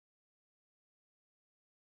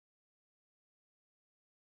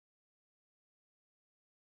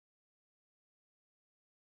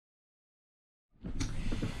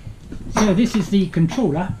So this is the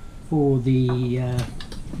controller for the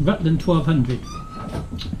Rutland 1200.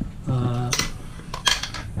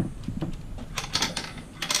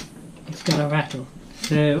 It's got a rattle.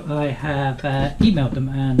 So I have emailed them,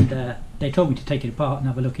 and they told me to take it apart and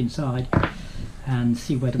have a look inside and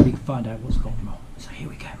see whether we can find out what's gone wrong. So here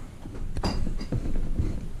we go.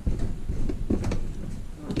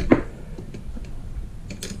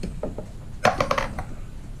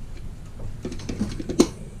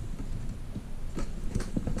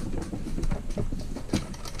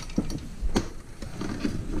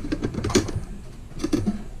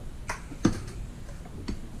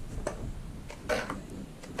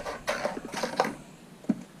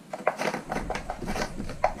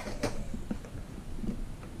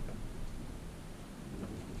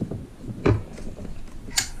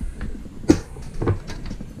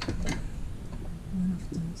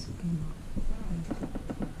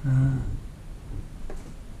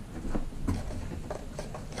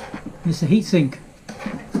 It's a heatsink.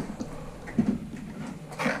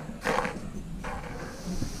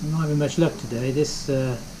 I'm not having much luck today. This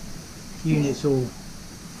unit's all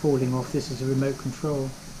falling off. This is a remote control.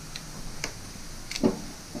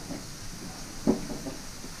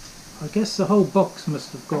 I guess the whole box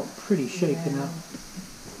must have got pretty shaken up.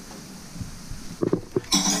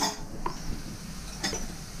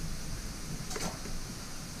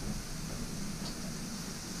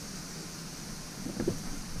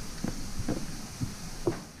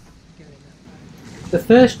 The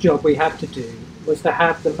first job we had to do was to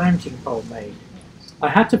have the mounting pole made. I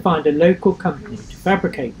had to find a local company to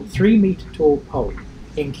fabricate the 3-metre tall pole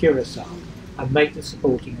in Curacao and make the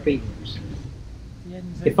supporting beams.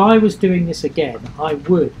 If I was doing this again, I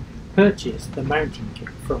would purchase the mounting kit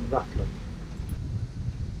from Rutland.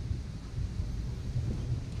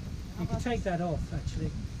 You can take that off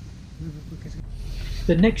actually.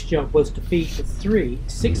 The next job was to feed the 3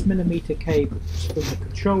 6mm cables from the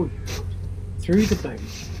control unit through the boat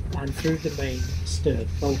and through the main stern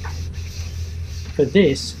bulkhead. For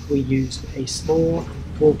this we used a small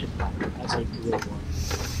water pump as a drill wire.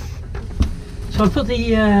 So I put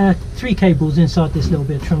the 3 cables inside this little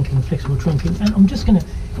bit of trunking, flexible trunking, and I'm just going to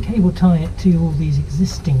cable tie it to all these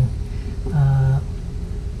existing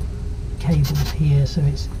cables here, so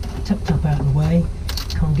it's tucked up out of the way.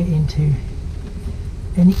 Can't get into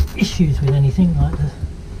any issues with anything like the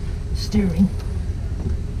steering.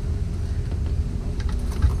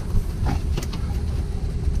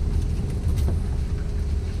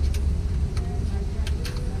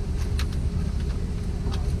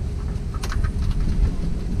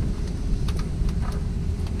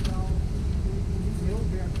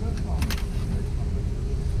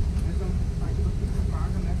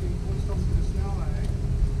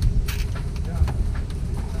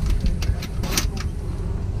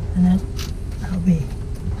 And then that'll be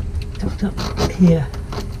tucked up here,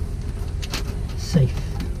 safe.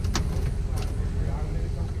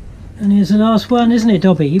 And here's the last one, isn't it,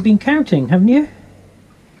 Dobby? You've been counting, haven't you?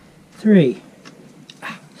 3.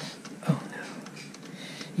 Oh no,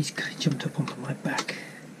 he's jumped up onto my back.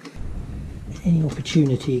 Any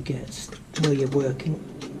opportunity he gets while you're working.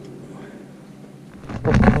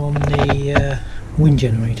 On the wind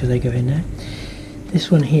generator, they go in there.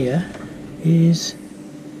 This one here is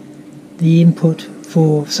the input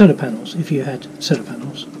for solar panels, if you had solar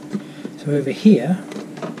panels. So over here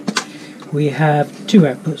we have 2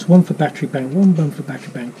 outputs, one for battery bank 1, one for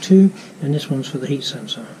battery bank 2, and this one's for the heat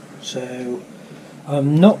sensor. So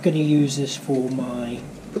I'm not going to use this for my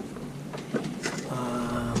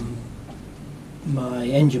my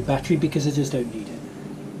engine battery because I just don't need it.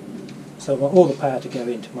 So I want all the power to go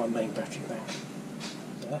into my main battery bank.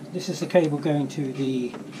 So this is the cable going to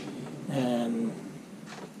the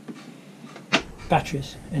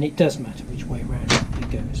batteries, and it does matter which way around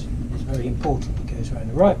it goes. It's very important it goes around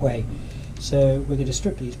the right way. So we're going to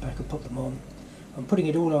strip these back and put them on. I'm putting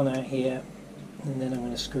it all on out here, and then I'm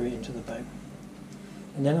going to screw it into the boat.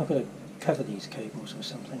 And then I've got to cover these cables with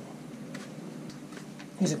something.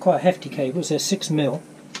 These are quite hefty cables, they're 6mm.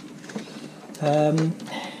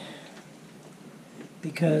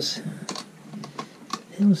 Because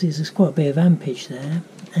there's quite a bit of ampage there,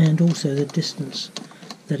 and also the distance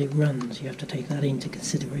that it runs, you have to take that into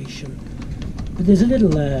consideration. But there's a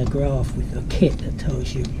little graph with a kit that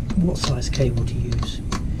tells you what size cable to use.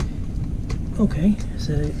 Okay,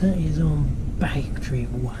 so that is on battery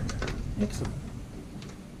 1. Excellent.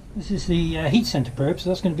 This is the heat sensor probe, so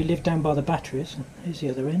that's going to be lived down by the batteries. Here's the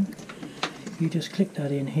other end. You just click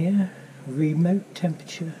that in here, remote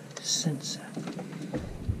temperature sensor.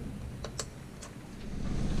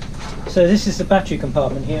 So this is the battery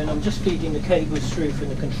compartment here, and I'm just feeding the cables through from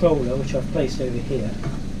the controller, which I've placed over here.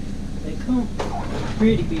 They can't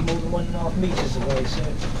really be more than 1.5 meters away, so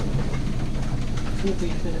it will be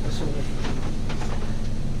a bit of a sort of...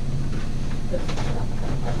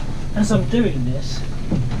 As I'm doing this,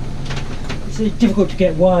 it's difficult to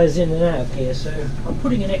get wires in and out of here, so I'm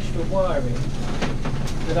putting an extra wire in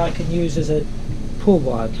that I can use as a pull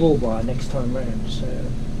wire, draw wire next time round. So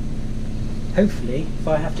hopefully, if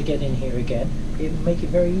I have to get in here again, it will make it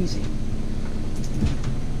very easy.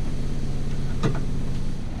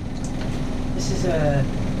 This is a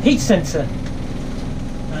heat sensor,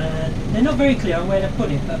 and they're not very clear on where to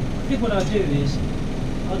put it, but I think what I'll do is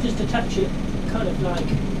I'll just attach it kind of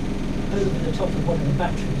like over the top of one of the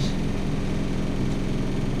batteries.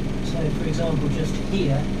 So for example just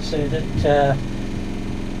here, so that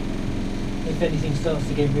if anything starts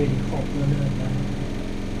to get really hot, we'll know that.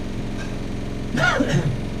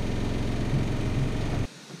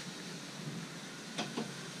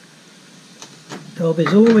 Bob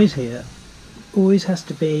is always here, always has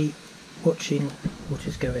to be watching what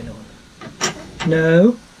is going on.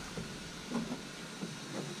 No.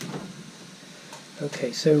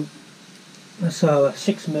 Okay, so that's our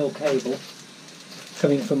 6mm cable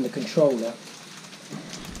coming from the controller,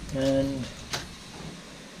 and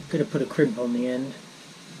I'm going to put a crimp on the end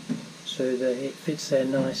so that it fits there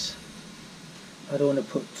nice. I don't want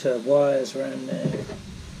to put wires around there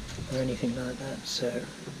or anything like that, so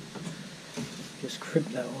just crimp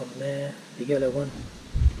that on there, the yellow one,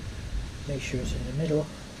 make sure it's in the middle.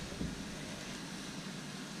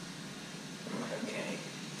 Okay,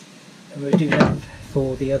 and we'll do that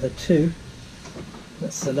for the other two.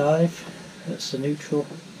 That's the live, that's the neutral,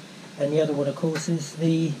 and the other one of course is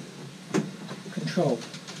the control,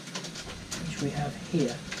 which we have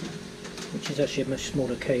here, which is actually a much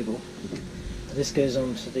smaller cable. This goes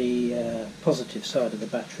on to the positive side of the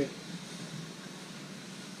battery.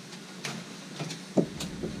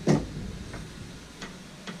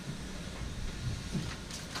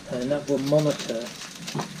 And that will monitor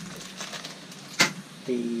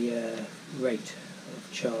the rate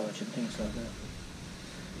of charge and things like that.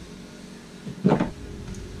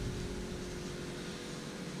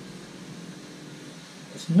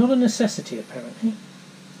 It's not a necessity apparently,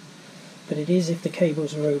 but it is if the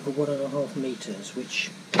cables are over 1.5 meters,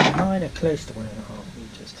 which mine are close to 1.5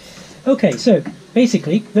 meters. Okay, so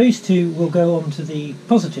basically those two will go on to the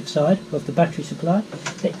positive side of the battery supply.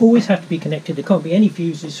 They always have to be connected, there can't be any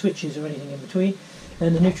fuses, switches or anything in between,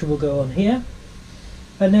 and the neutral will go on here.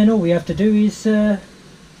 And then all we have to do is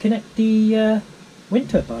connect the wind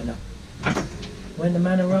turbine up when the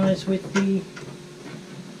man arrives with the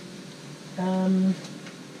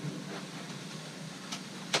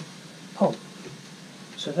pole.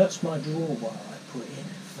 So that's my draw wire I put in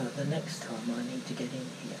for the next time I need to get in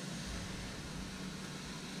here.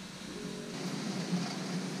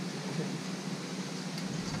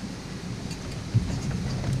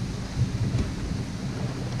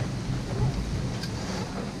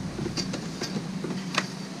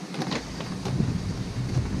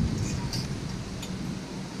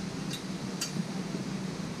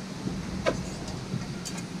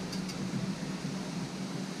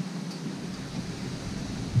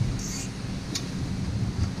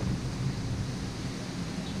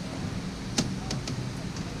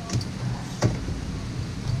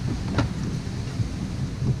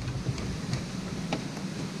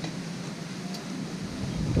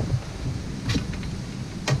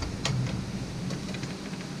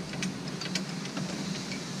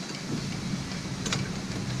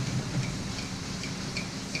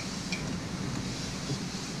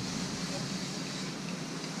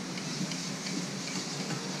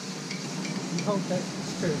 Hold that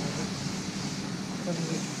screw.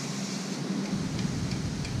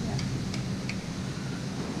 Yeah.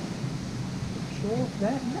 Sure of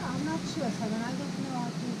that? No, I'm not sure, Simon. I don't know how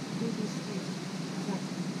to do this thing.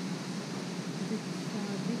 Exactly. It's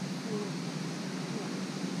big for...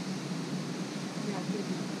 Yeah, big.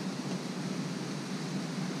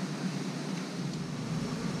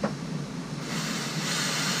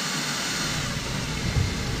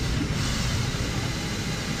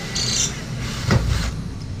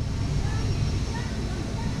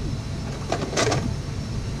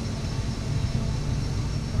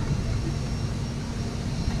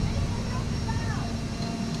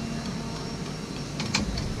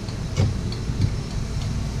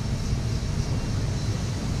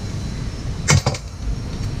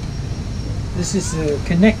 This is a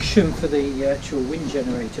connection for the actual wind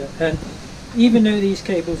generator, and even though these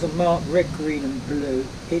cables are marked red, green and blue,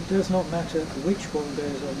 it does not matter which one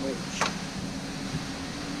goes on which.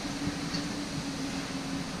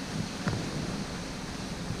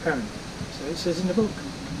 apparently. So it says in the book.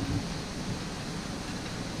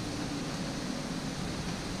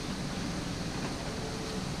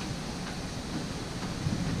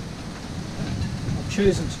 I've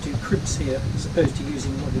chosen to do crimps here as opposed to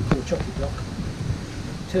using what we call choppy block.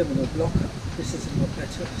 Terminal block. This is a lot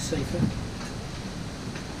better, safer.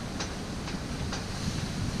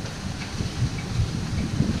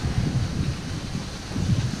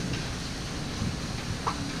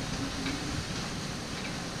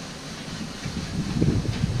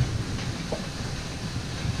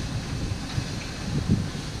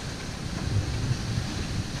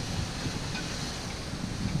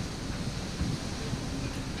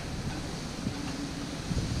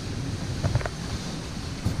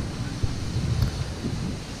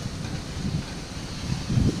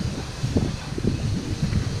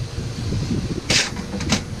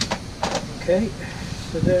 Okay,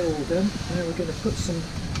 so they're all done. Now we're going to put some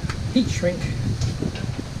heat shrink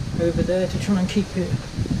over there to try and keep it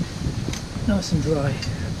nice and dry,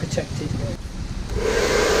 protected.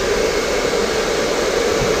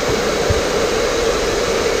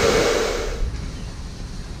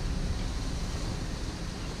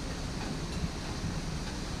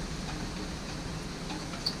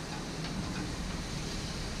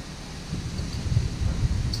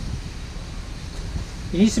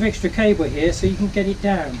 You need some extra cable here so you can get it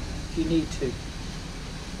down if you need to.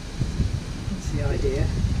 That's the idea.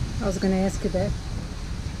 I was going to ask you that.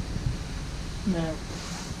 Now,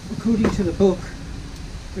 according to the book,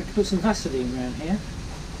 we have to put some Vaseline around here.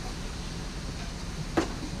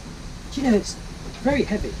 Do you know, it's very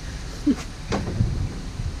heavy.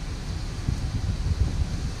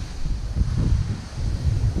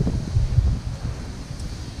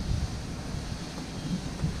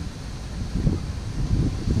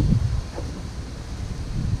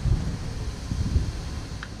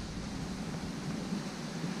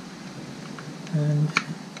 And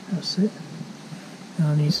that's it.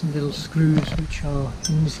 Now I need some little screws which are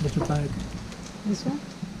in this little bag. This one?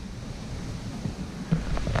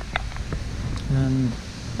 And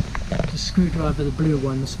the screwdriver, the blue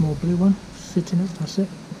one, the small blue one, sit in it, that's it.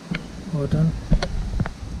 Well done.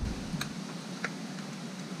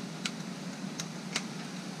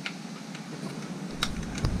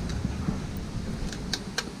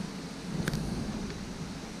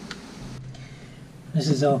 This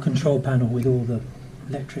is our control panel with all the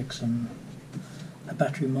electrics and a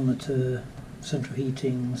battery monitor, central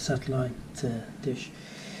heating, satellite dish.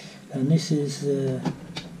 And this is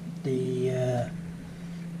the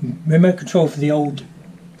remote control for the old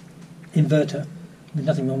inverter. There's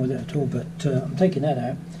nothing wrong with it at all, but I'm taking that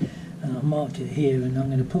out and I've marked it here, and I'm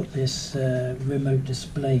going to put this remote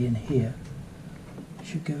display in here. It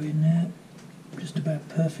should go in there just about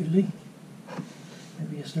perfectly.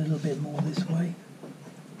 Maybe just a little bit more this way.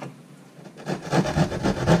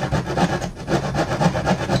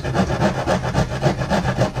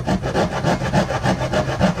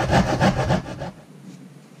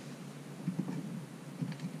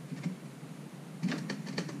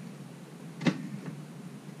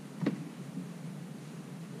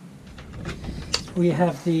 We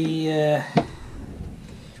have the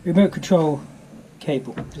remote control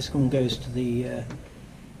cable. This one goes to the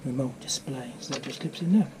remote display, so that just clips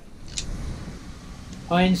in there.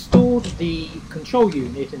 I installed the control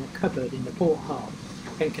unit in a cupboard in the port hull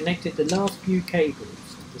and connected the last few cables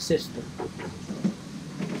to the system.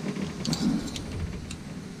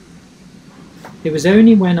 It was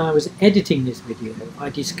only when I was editing this video I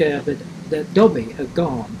discovered that Dobby had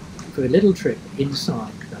gone for a little trip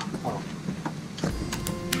inside the hull.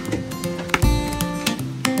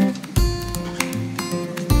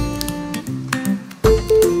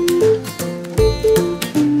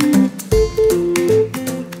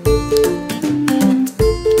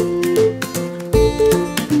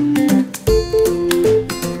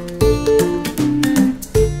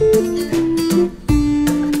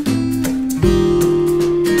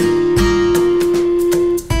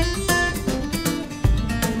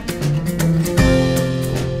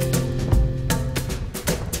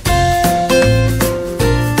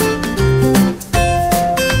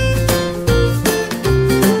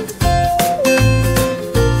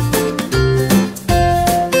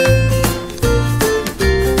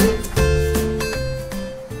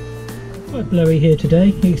 Blowy here today.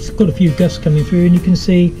 It's got a few gusts coming through, and you can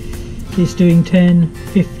see it's doing 10,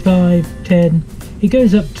 55, 10. It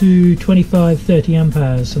goes up to 25, 30 amp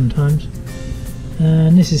hours sometimes.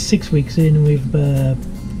 And this is 6 weeks in, and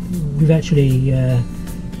we've actually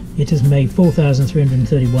it has made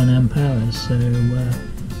 4,331 amp hours. So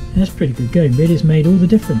that's pretty good going. Really, it's made all the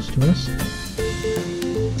difference to us.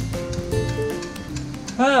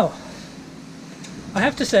 Well,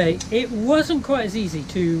 have to say, it wasn't quite as easy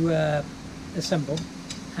to assemble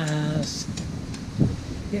as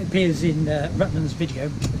it appears in Rutland's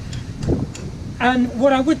video. And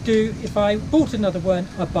what I would do if I bought another one,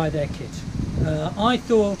 I'd buy their kit. I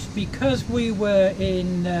thought because we were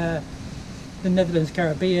in the Netherlands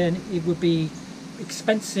Caribbean, it would be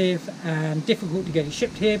expensive and difficult to get it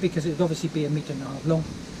shipped here because it would obviously be 1.5 meters long.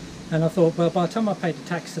 And I thought, well, by the time I paid the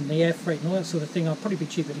tax and the air freight and all that sort of thing, I'll probably be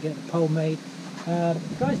cheaper to get the pole made. The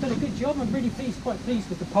guy's done a good job. I'm really quite pleased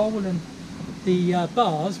with the pole and the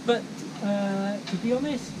bars, but to be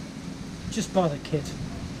honest, just buy the kit.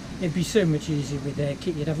 It'd be so much easier with their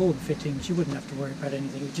kit. You'd have all the fittings. You wouldn't have to worry about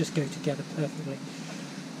anything. It would just go together perfectly.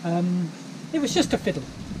 It was just a fiddle.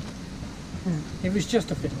 It was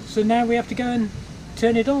just a fiddle. So now we have to go and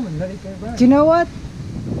turn it on and let it go round. Do you know what?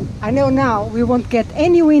 I know now we won't get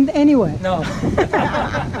any wind anywhere. No.